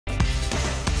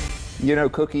You know,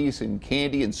 cookies and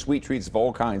candy and sweet treats of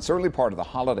all kinds, certainly part of the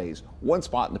holidays. One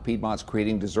spot in the Piedmont's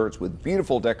creating desserts with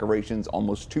beautiful decorations,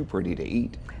 almost too pretty to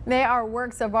eat. They are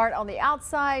works of art on the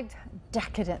outside,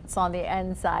 decadence on the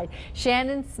inside.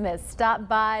 Shannon Smith stopped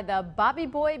by the Bobby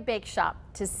Boy Bake Shop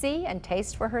to see and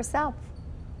taste for herself.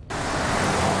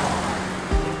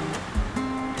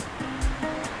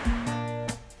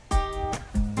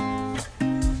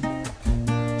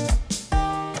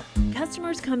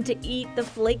 Customers come to eat the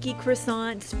flaky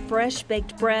croissants, fresh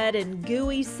baked bread, and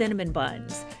gooey cinnamon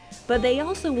buns. But they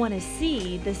also want to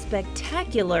see the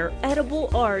spectacular edible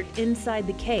art inside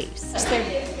the case.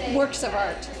 They're works of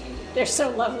art. They're so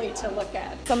lovely to look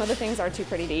at. Some of the things are too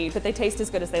pretty to eat, but they taste as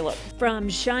good as they look. From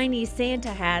shiny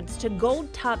Santa hats to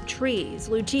gold-topped trees,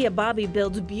 Lucia Bobby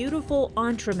builds beautiful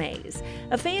entremets,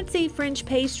 a fancy French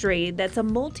pastry that's a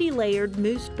multi-layered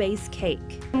mousse-based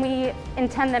cake. We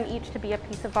intend them each to be a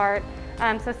piece of art,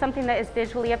 so something that is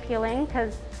visually appealing,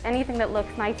 because anything that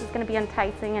looks nice is going to be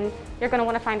enticing and you're going to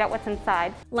want to find out what's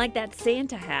inside. Like that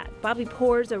Santa hat, Bobby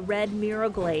pours a red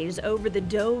mural glaze over the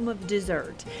dome of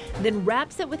dessert, then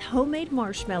wraps it with homemade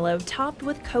marshmallow topped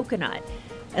with coconut.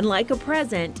 And like a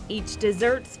present, each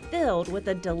dessert's filled with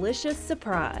a delicious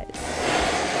surprise.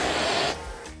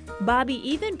 Bobby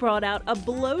even brought out a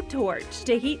blowtorch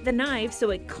to heat the knife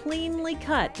so it cleanly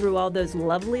cut through all those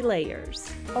lovely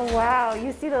layers. Oh wow,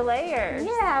 you see the layers.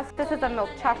 Yes, this is a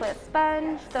milk chocolate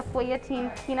sponge, the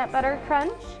feuilletine peanut butter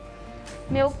crunch,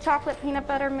 milk chocolate peanut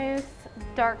butter mousse,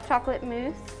 dark chocolate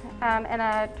mousse, and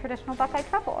a traditional Buckeye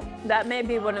truffle. That may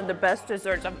be one of the best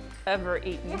desserts I've ever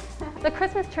eaten. The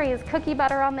Christmas tree is cookie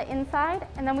butter on the inside,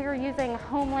 and then we were using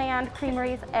Homeland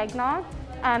Creamery's eggnog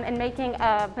and making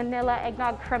a vanilla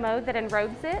eggnog cremeux that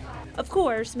enrobes it. Of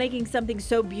course, making something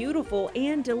so beautiful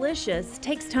and delicious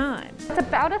takes time. It's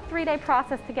about a 3-day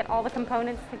process to get all the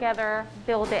components together,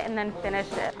 build it, and then finish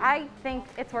it. I think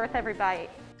it's worth every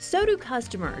bite. So do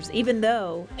customers, even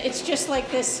though It's just like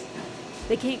this.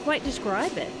 they can't quite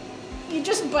describe it. You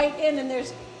just bite in and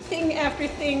there's thing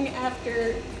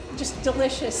after just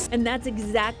delicious. And that's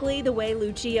exactly the way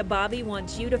Lucia Bobby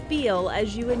wants you to feel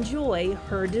as you enjoy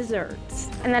her desserts.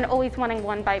 And then always wanting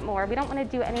one bite more. We don't want to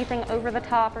do anything over the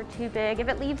top or too big. If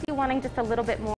it leaves you wanting just a little bit more,